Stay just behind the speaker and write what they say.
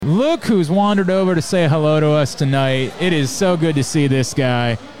Look who's wandered over to say hello to us tonight. It is so good to see this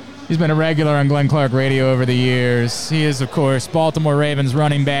guy. He's been a regular on Glenn Clark Radio over the years. He is, of course, Baltimore Ravens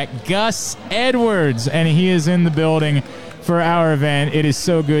running back Gus Edwards, and he is in the building for our event. It is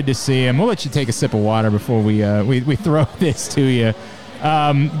so good to see him. We'll let you take a sip of water before we throw this to you.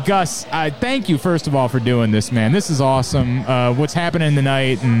 Gus, thank you, first of all, for doing this, man. This is awesome. What's happening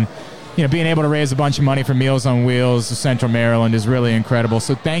tonight and being able to raise a bunch of money for Meals on Wheels of Central Maryland is really incredible.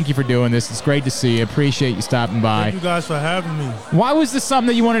 So thank you for doing this. It's great to see you. Appreciate you stopping by. Thank you guys for having me. Why was this something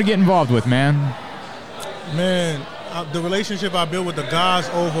that you wanted to get involved with, man? Man, the relationship I built with the guys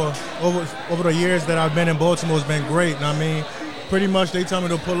over the years that I've been in Baltimore has been great. And I mean, pretty much they tell me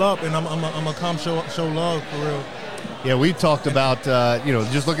to pull up, and I'm gonna come show love for real. Yeah, we talked about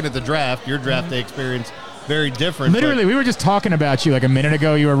just looking at the draft, your draft day experience. Very different. Literally, we were just talking about you like a minute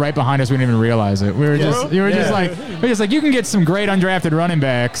ago. You were right behind us. We didn't even realize it. We were just like, you can get some great undrafted running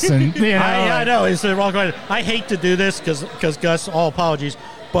backs, and I know it's the wrong way. I hate to do this because Gus. All apologies,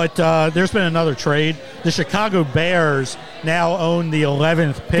 but there's been another trade. The Chicago Bears now own the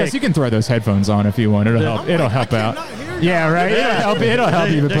 11th pick. Yes, you can throw those headphones on if you want. It'll help out. Yeah, right. Yeah. It'll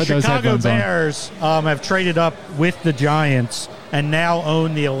help you to put those headphones on. The Chicago Bears have traded up with the Giants and now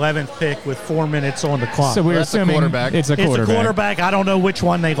own the 11th pick with 4 minutes on the clock. So we're assuming it's a quarterback. It's a quarterback. I don't know which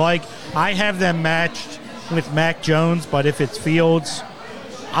one they like. I have them matched with Mac Jones, but if it's Fields,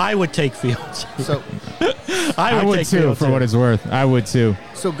 I would take Fields. So I would take too, Fields for what it's worth. I would too.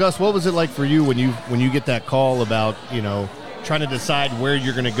 So Gus, what was it like for you when you get that call about trying to decide where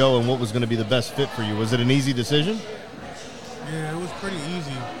you're going to go and what was going to be the best fit for you? Was it an easy decision? Yeah, it was pretty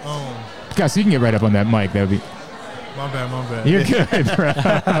easy. Gus, you can get right up on that mic. That would be. My bad. You're good, bro.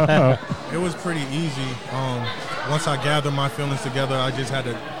 It was pretty easy. Once I gathered my feelings together, I just had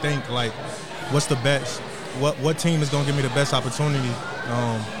to think, like, what's the best? What team is going to give me the best opportunity?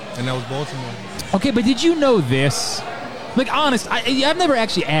 And that was Baltimore. Okay, but did you know this? Like, honest, I've never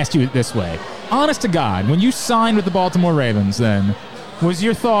actually asked you it this way. Honest to God, when you signed with the Baltimore Ravens then, was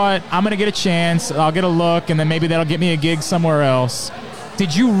your thought, I'm going to get a chance, I'll get a look, and then maybe that'll get me a gig somewhere else?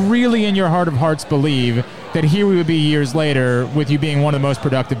 Did you really, in your heart of hearts, believe that here we would be years later with you being one of the most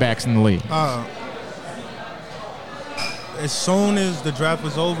productive backs in the league? As soon as the draft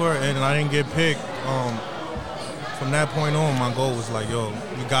was over and I didn't get picked, from that point on, my goal was like, yo,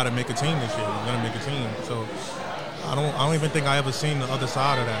 you got to make a team this year. You're going to make a team. So I don't even think I ever seen the other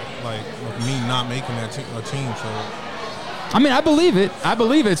side of that, like of me not making that a team. So. I mean, I believe it.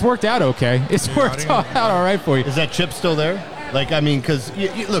 It's worked out okay. It's worked out all right for you. Is that chip still there? Like, I mean, because,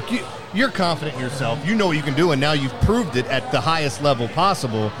 look, you're confident in yourself. You know what you can do, and now you've proved it at the highest level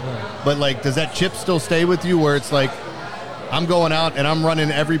possible. Right. But, like, does that chip still stay with you where it's like, I'm going out and I'm running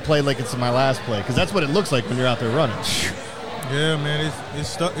every play like it's my last play? Because that's what it looks like when you're out there running. Yeah, man, it's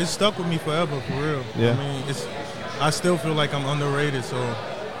stuck with me forever, for real. Yeah. I mean, I still feel like I'm underrated, so,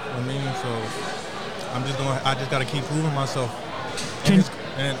 I just got to keep proving myself.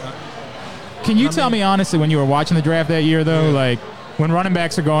 Can you tell me honestly, when you were watching the draft that year, though, like when running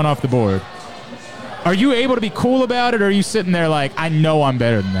backs are going off the board, are you able to be cool about it, or are you sitting there like, I know I'm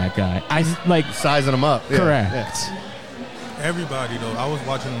better than that guy? I like sizing them up. Correct. Yeah. Everybody, though, I was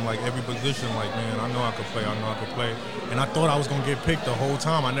watching like every position. Like, man, I know I could play, and I thought I was gonna get picked the whole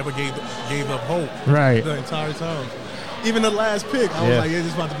time. I never gave up hope. Right. The entire time. Even the last pick, I was like, yeah, this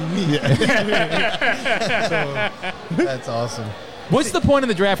is about to be me. Yeah. That's awesome. What's the point of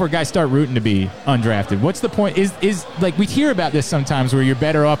the draft where guys start rooting to be undrafted? What's the point? Is like, we hear about this sometimes where you're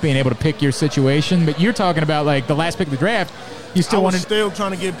better off being able to pick your situation, but you're talking about like the last pick of the draft. You still want to still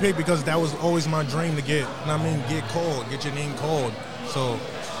trying to get picked because that was always my dream to get. Get called, get your name called. So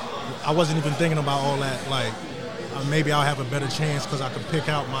I wasn't even thinking about all that. Like maybe I'll have a better chance because I could pick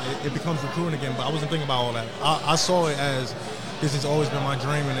out it becomes recruiting again. But I wasn't thinking about all that. I saw it as this has always been my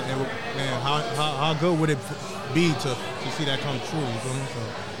dream, and man, how good would it be to see that come true? You feel me?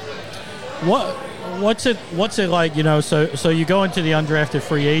 So. What's it like? So you go into the undrafted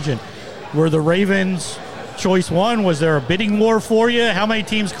free agent. Were the Ravens choice one? Was there a bidding war for you? How many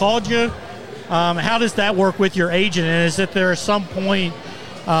teams called you? How does that work with your agent? And is it there some point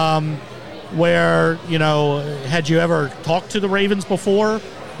where had you ever talked to the Ravens before?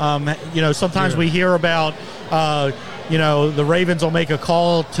 Sometimes we hear about the Ravens will make a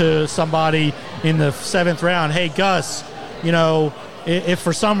call to somebody in the 7th round. Hey, Gus, if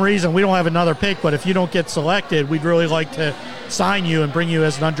for some reason we don't have another pick, but if you don't get selected, we'd really like to sign you and bring you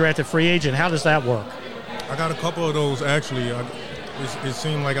as an undrafted free agent. How does that work? I got a couple of those, actually. It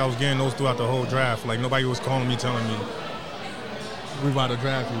seemed like I was getting those throughout the whole draft. Like, nobody was calling me, telling me, we about to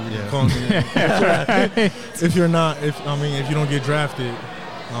draft you. Yeah. Calling me. If you don't get drafted,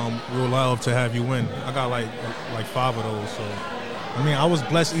 we would love to have you win. I got like 5 of those. So, I mean, I was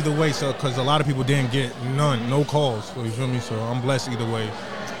blessed either way. So, because a lot of people didn't get no calls. So, you feel me? So, I'm blessed either way.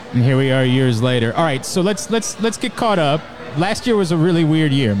 And here we are years later. All right, so let's get caught up. Last year was a really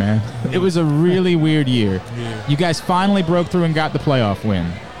weird year, man. It was a really weird year. Yeah. You guys finally broke through and got the playoff win.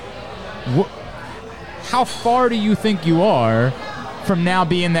 How far do you think you are from now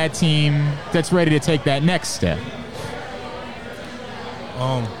being that team that's ready to take that next step?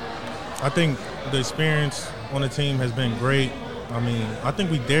 I think the experience on the team has been great. I mean, I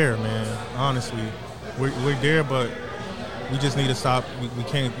think we're there, man. Honestly, we're there, but we just need to stop. We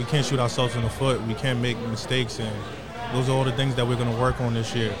can't shoot ourselves in the foot. We can't make mistakes, and those are all the things that we're going to work on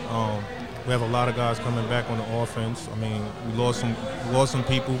this year. We have a lot of guys coming back on the offense. I mean, we lost some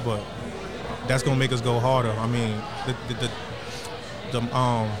people, but that's going to make us go harder. I mean,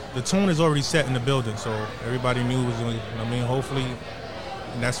 the tone is already set in the building, so everybody knew it was going to, I mean, hopefully,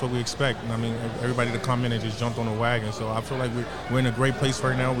 and that's what we expect. I mean, everybody to come in and just jump on the wagon. So I feel like we're in a great place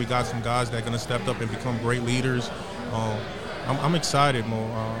right now. We got some guys that are going to step up and become great leaders. I'm excited,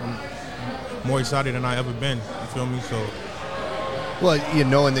 I'm more excited than I ever been. You feel me? So. Well,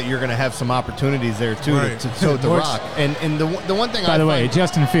 knowing that you're going to have some opportunities there too Right. to tote the rock, and the one thing. By the way,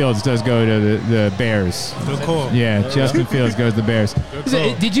 Justin Fields does go to the Bears. Good call. Yeah, Justin Fields goes to the Bears.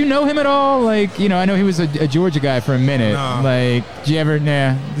 call. Did you know him at all? Like, I know he was a Georgia guy for a minute. No. Like, did you ever?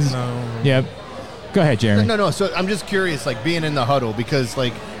 Nah. No. Yep. Go ahead, Jeremy. No. So I'm just curious, like being in the huddle, because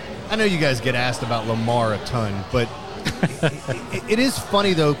like I know you guys get asked about Lamar a ton, but it is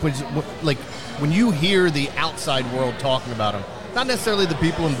funny though, when you hear the outside world talking about him. Not necessarily the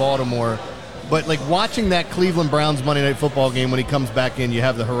people in Baltimore, but like watching that Cleveland Browns Monday Night Football game when he comes back in, you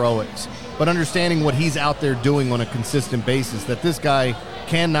have the heroics. But understanding what he's out there doing on a consistent basis, that this guy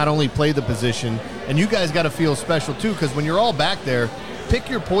can not only play the position, and you guys got to feel special too, because when you're all back there, pick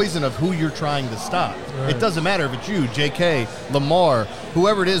your poison of who you're trying to stop. Right. It doesn't matter if it's you, J.K., Lamar,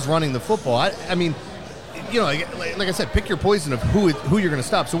 whoever it is running the football. I mean, like I said, pick your poison of who you're going to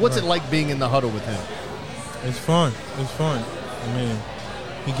stop. So what's it like being in the huddle with him? It's fun. It's fun. I mean,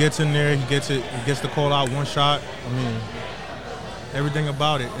 he gets in there, he gets the call out one shot. I mean, everything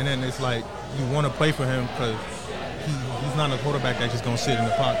about it. And then it's like you want to play for him because he's not a quarterback that's just going to sit in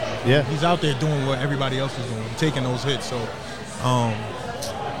the pocket. Yeah. He's out there doing what everybody else is doing, taking those hits. So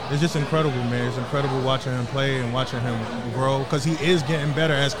it's just incredible, man. It's incredible watching him play and watching him grow because he is getting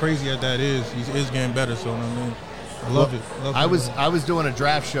better, as crazy as that is. He is getting better. So, I mean, I love it. I was doing a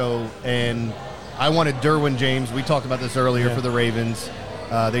draft show, and I wanted Derwin James. We talked about this earlier for the Ravens.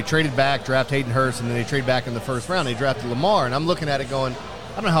 They traded back, draft Hayden Hurst, and then they trade back in the first round. They drafted Lamar, and I'm looking at it going,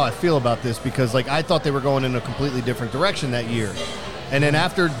 I don't know how I feel about this because, like, I thought they were going in a completely different direction that year. And then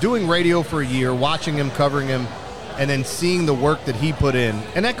after doing radio for a year, watching him, covering him, and then seeing the work that he put in,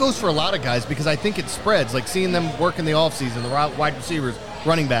 and that goes for a lot of guys because I think it spreads, like seeing them work in the offseason, the wide receivers,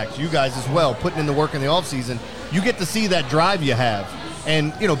 running backs, you guys as well, putting in the work in the offseason, you get to see that drive you have.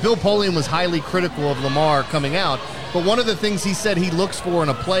 And, Bill Polian was highly critical of Lamar coming out, but one of the things he said he looks for in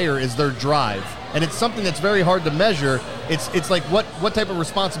a player is their drive. And it's something that's very hard to measure. It's like what type of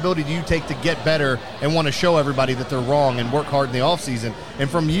responsibility do you take to get better and want to show everybody that they're wrong and work hard in the offseason? And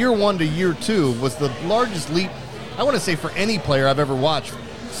from year 1 to year 2 was the largest leap, I want to say, for any player I've ever watched,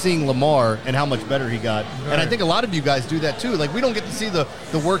 seeing Lamar and how much better he got. Right. And I think a lot of you guys do that too. Like, we don't get to see the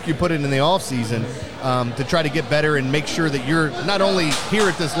work you put in the offseason to try to get better and make sure that you're not only here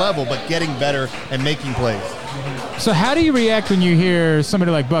at this level, but getting better and making plays. So how do you react when you hear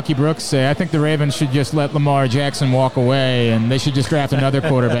somebody like Bucky Brooks say, I think the Ravens should just let Lamar Jackson walk away and they should just draft another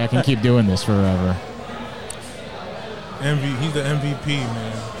quarterback and keep doing this forever? He's the MVP,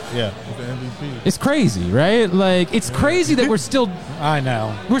 man. Yeah. He's the MVP. It's crazy, right? Like, it's crazy that we're still... I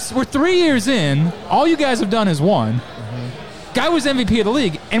know. We're 3 years in. All you guys have done is won. Mm-hmm. Guy was MVP of the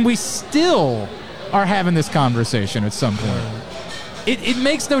league, and we still are having this conversation at some point. It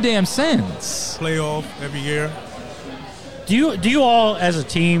makes no damn sense. Playoff every year. Do you all, as a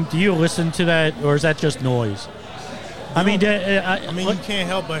team, do you listen to that, or is that just noise? I mean, you can't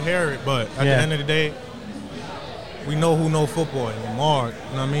help but hear it, but at the end of the day, we know who know football. And Lamar, you know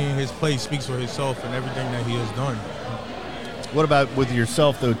what I mean? His play speaks for himself and everything that he has done. What about with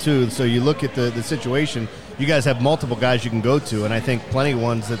yourself, though, too? So you look at the situation, you guys have multiple guys you can go to, and I think plenty of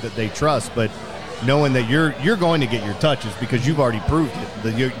ones that they trust, but knowing that you're going to get your touches because you've already proved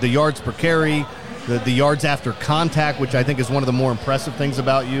it. The yards per carry, the yards after contact, which I think is one of the more impressive things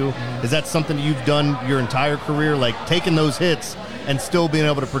about you. Is that something you've done your entire career, like taking those hits and still being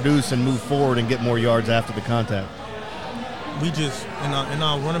able to produce and move forward and get more yards after the contact? We just in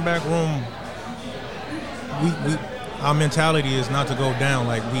our running back room, our mentality is not to go down.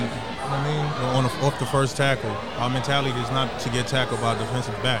 Like off the first tackle, our mentality is not to get tackled by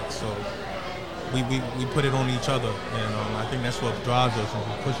defensive backs. So we put it on each other, and I think that's what drives us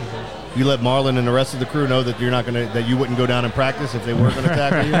and pushes us. You let Marlon and the rest of the crew know that that you wouldn't go down in practice if they weren't going to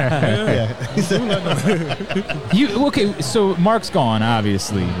tackle you. Okay, so Mark's gone,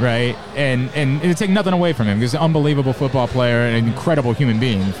 obviously, right? And it's take nothing away from him because he's an unbelievable football player and an incredible human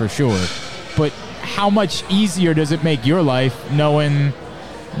being for sure. But how much easier does it make your life knowing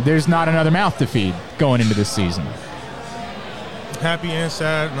there's not another mouth to feed going into this season? Happy and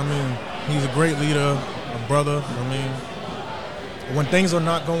sad. I mean, he's a great leader, a brother. I mean, when things are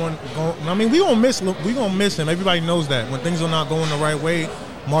not going, I mean, we gonna miss him. Everybody knows that. When things are not going the right way,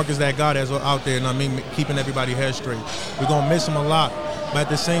 Mark is that guy that's out there, and I mean, keeping everybody head straight. We're gonna miss him a lot, but at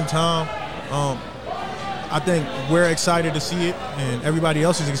the same time, I think we're excited to see it, and everybody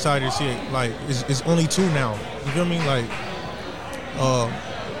else is excited to see it. Like, it's only 2 now. You feel me? Like,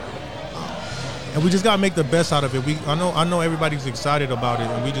 and we just gotta make the best out of it. I know everybody's excited about it,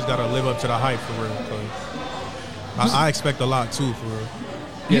 and we just gotta live up to the hype for real. I expect a lot too, for real.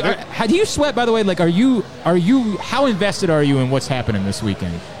 How do you sweat? By the way, like, are you? How invested are you in what's happening this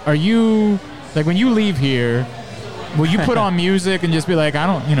weekend? Are you like when you leave here? Will you put on music and just be like, I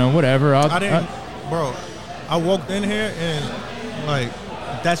don't, whatever? I didn't, bro. I walked in here and like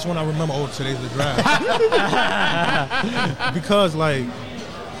that's when I remember. Oh, today's the draft. Because like.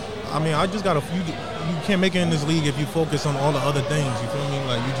 I mean, I just got you can't make it in this league if you focus on all the other things, you feel me?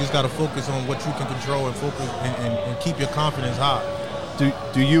 Like, you just got to focus on what you can control and focus and keep your confidence high.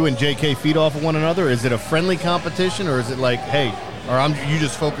 Do you and JK feed off of one another? Is it a friendly competition, or is it like, hey, you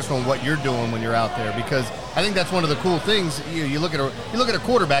just focus on what you're doing when you're out there? Because I think that's one of the cool things. You look at a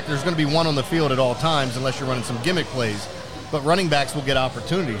quarterback, there's going to be one on the field at all times unless you're running some gimmick plays. But running backs will get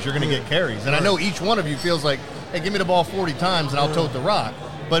opportunities. You're going to get carries. And I know each one of you feels like, hey, give me the ball 40 times and I'll tote the rock.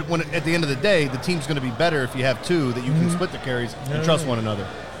 But at the end of the day, the team's going to be better if you have 2 that you can split the carries and trust one another.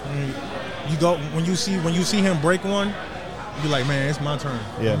 You go when you see him break one, you're like, man, it's my turn.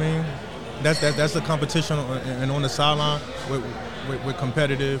 Yeah. I mean, that's the competition, and on the sideline, we're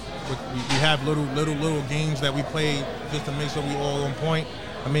competitive. We have little games that we play just to make sure we all on point.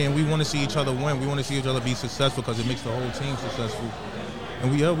 I mean, we want to see each other win. We want to see each other be successful because it makes the whole team successful.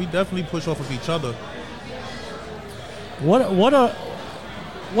 And we definitely push off of each other.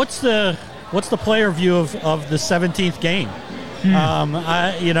 What's the player view of the 17th game?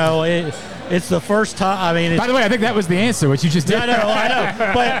 It's the first time. I mean, by the way, I think that was the answer. What you just did. I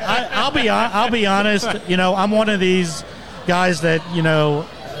know. But I'll be honest. I'm one of these guys that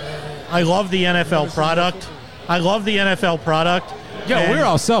I love the NFL product. Yeah, we're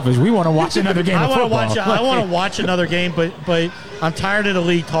all selfish. We want to watch another game of football. I want to watch another game, but I'm tired of the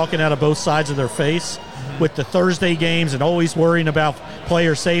league talking out of both sides of their face with the Thursday games and always worrying about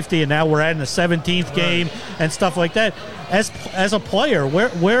player safety, and now we're adding a 17th game and stuff like that. As a player,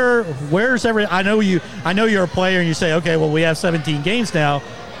 where's every? I know you're a player, and you say, okay, well, we have 17 games now,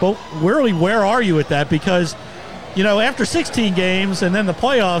 but really, where are you at that? Because after 16 games and then the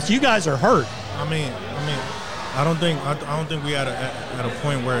playoffs, you guys are hurt. I mean, I don't think we at a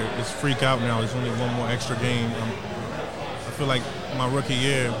point where it's freak out now. There's only one more extra game. I feel like my rookie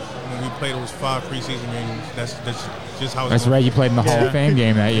year, when we played those 5 preseason games, that's just how it's That's going. right. You played in the Hall of Fame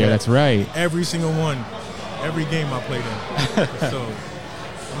game that year. That's right. Every single one. Every game I played in. So,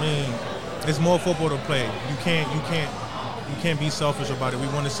 I mean, it's more football to play. You can't be selfish about it. We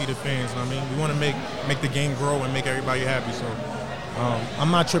want to see the fans. I mean, we want to make the game grow and make everybody happy. So,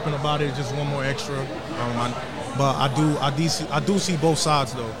 I'm not tripping about it. It's just one more extra. But I do see both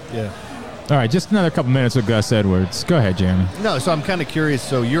sides though. Yeah. All right, just another couple minutes with Gus Edwards. Go ahead, Jeremy. No, so I'm kind of curious.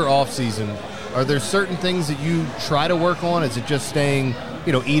 So your off season, are there certain things that you try to work on? Is it just staying,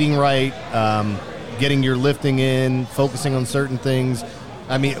 eating right, getting your lifting in, focusing on certain things?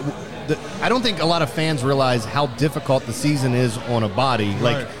 I mean, I don't think a lot of fans realize how difficult the season is on a body.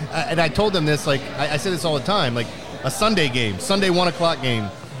 Right. Like, and I told them this. Like, I say this all the time. Like a Sunday 1 o'clock game,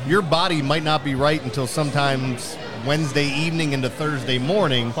 your body might not be right until sometimes Wednesday evening into Thursday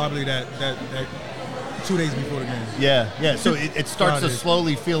morning. Probably that 2 days before the game. Yeah. So it starts to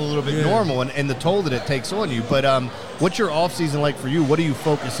slowly feel a little bit normal, and the toll that it takes on you. But what's your off season like for you? What do you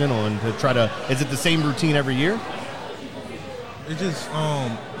focus in on to try to? Is it the same routine every year? It's just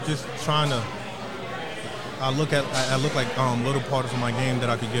trying to. I look like little parts of my game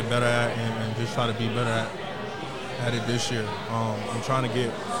that I could get better at, and just try to be better at it this year. I'm trying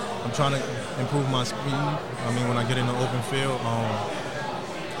to improve my speed. I mean, when I get in the open field,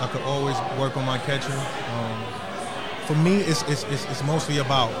 I could always work on my catching. For me, it's mostly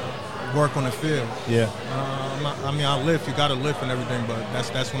about work on the field. Yeah. I mean, I lift. You got to lift and everything, but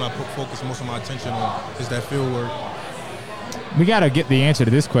that's when I focus most of my attention on is that field work. We got to get the answer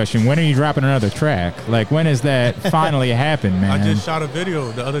to this question. When are you dropping another track? Like, when does that finally happen, man? I just shot a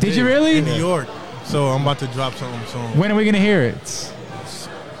video the other day. Did you really? In New York. So I'm about to drop something soon. When are we going to hear it?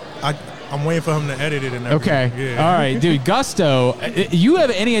 I'm waiting for him to edit it and everything. Okay. Yeah. All right, dude. Gusto, you have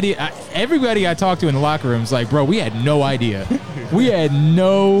any idea? Everybody I talked to in the locker room is like, bro, we had no idea. We had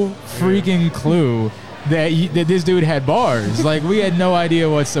no freaking clue that this dude had bars. Like, we had no idea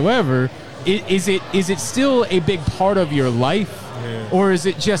whatsoever. Is it still a big part of your life? Yeah. Or is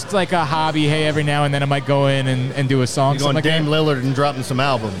it just like a hobby? Hey, every now and then I might go in and do a song. You're going like Dame that? Lillard and dropping some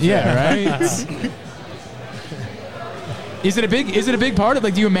albums. Yeah, right. Is it a big part of,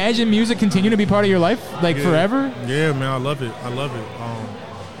 like, do you imagine music continue to be part of your life, like, forever? Yeah, man, I love it.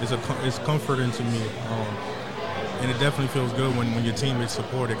 It's comforting to me, and it definitely feels good when your teammates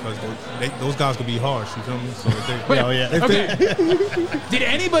support it because those guys could be harsh. You feel me? So Did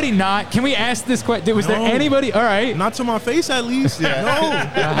anybody not? Can we ask this question? Was there anybody? All right. Not to my face, at least.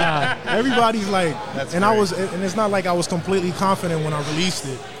 Yeah. No. Everybody's like, That's and great. and it's not like I was completely confident when I released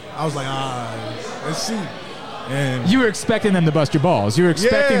it. I was like, let's see. And You were expecting them to bust your balls. You were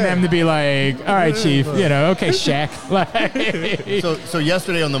expecting Yeah. them to be like, all right, Yeah, Chief, but- okay, Shaq. Like, So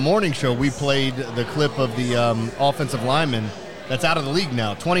yesterday on the morning show, we played the clip of the offensive lineman that's out of the league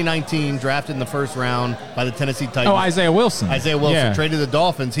now. 2019, drafted in the first round by the Tennessee Titans. Isaiah Wilson. Isaiah Wilson Yeah. traded the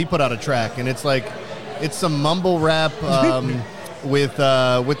Dolphins. He put out a track, and it's some mumble rap with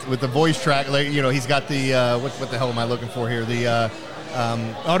the voice track. Like, he's got the what the hell am I looking for here? The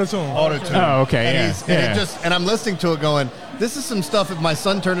Auto-tune. Oh, okay, And yeah. and I'm listening to it going, this is some stuff. If my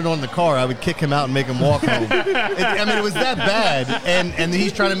son turned it on in the car, I would kick him out and make him walk home. It was that bad, and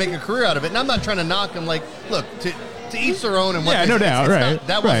he's trying to make a career out of it. And I'm not trying to knock him. Like, look, to each their own. And what Yeah, no doubt, right.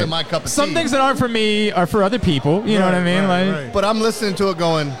 That right. wasn't my cup of tea. Some things that aren't for me are for other people. You know what I mean? Right. But I'm listening to it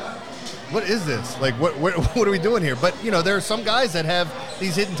going, what is this? Like, what are we doing here? But, there are some guys that have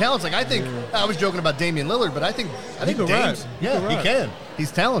these hidden talents. Like, I think, I was joking about Damian Lillard, but I think can Dame's, rap. He yeah, can he rap. can.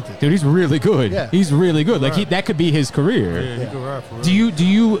 He's talented. Dude, he's really good. Yeah. He's really good. Like, that could be his career. Yeah, he can rap for real. Do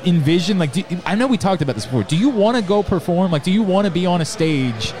you envision, like, I know we talked about this before. Do you want to go perform? Like, do you want to be on a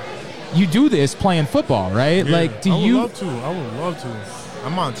stage? You do this playing football, right? Yeah, Like, do I would you? love to. I would love to.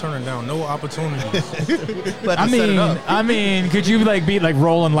 I'm not turning down no opportunities. But I mean, could you be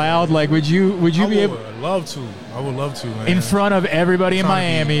Rolling Loud? Like, would you be able love to. I would love to, man. in front of everybody in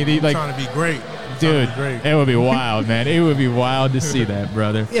Miami? I'm trying to be great. Dude, Great. it would be wild, man. It would be wild to see that,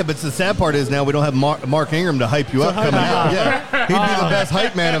 brother. Yeah, but the sad part is now we don't have Mark Ingram to hype you up coming out. Yeah, he'd be the best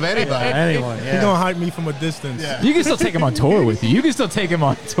hype man of anybody. Anyway, He's gonna hype me from a distance. Yeah. You can still take him on tour with you. You can still take him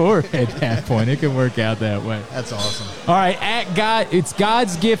on tour at that point. It can work out that way. That's awesome. All right, it's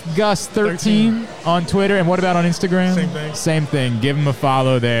God's Gift Gus 13 on Twitter, and what about on Instagram? Same thing. Same thing. Give him a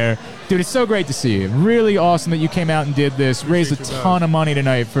follow there. Dude, it's so great to see you. Really awesome that you came out and did this. Raised a Appreciate you ton of money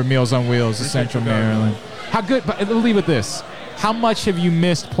tonight for Meals on Wheels of Central you guys, Maryland. How good, but we'll leave with this. How much have you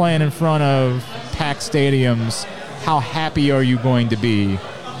missed playing in front of packed stadiums? How happy are you going to be?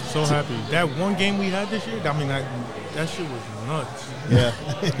 So happy. That one game we had this year, I mean, that shit was nuts. Yeah.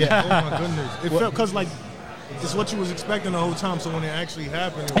 Oh my goodness. It felt because it's what you was expecting the whole time. So when it actually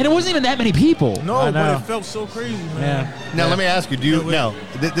happened, And it wasn't even that many people. no, know. but it felt so crazy, man. Now let me ask you: Yeah,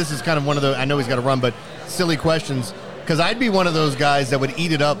 wait. this is kind of one of the. I know he's got to run, but silly questions. Because I'd be one of those guys that would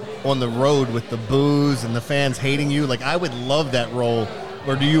eat it up on the road with the booze and the fans hating you. Like, I would love that role.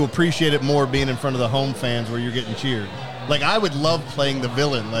 Or do you appreciate it more being in front of the home fans where you're getting cheered? Like, I would love playing the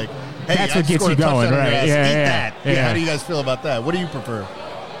villain. Like, hey, That's I what gets scored you a touchdown going, on your right. ass. Yeah, Eat yeah, that. yeah. How do you guys feel about that? What do you prefer?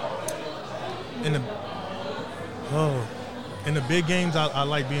 In the big games, I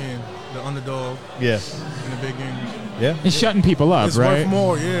like being the underdog. Yeah. In the big games, Yeah. And shutting people up, it's right? worth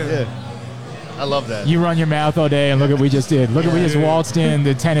more. Yeah. Yeah. I love that. You run your mouth all day, and look at what we just did. Look at we just Yeah. waltzed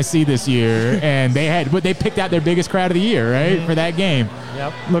into Tennessee this year, and they picked out their biggest crowd of the year, right, for that game.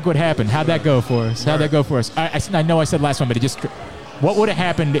 Yep. Look what happened. How'd that go for us? How'd that go for us? I know I said last one, but what would have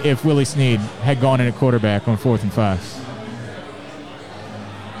happened if Willie Snead had gone in at quarterback on 4th and 5?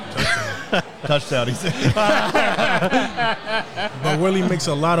 Touchdown, he said. But Willie makes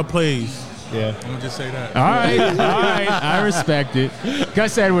a lot of plays. Yeah. I'm gonna just say that. All right. I respect it.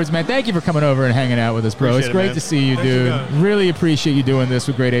 Gus Edwards, man, thank you for coming over and hanging out with us, bro. Appreciate it's it, great man. to see you, Thank you, dude. guys. Really appreciate you doing this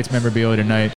with Great 8's memorabilia tonight.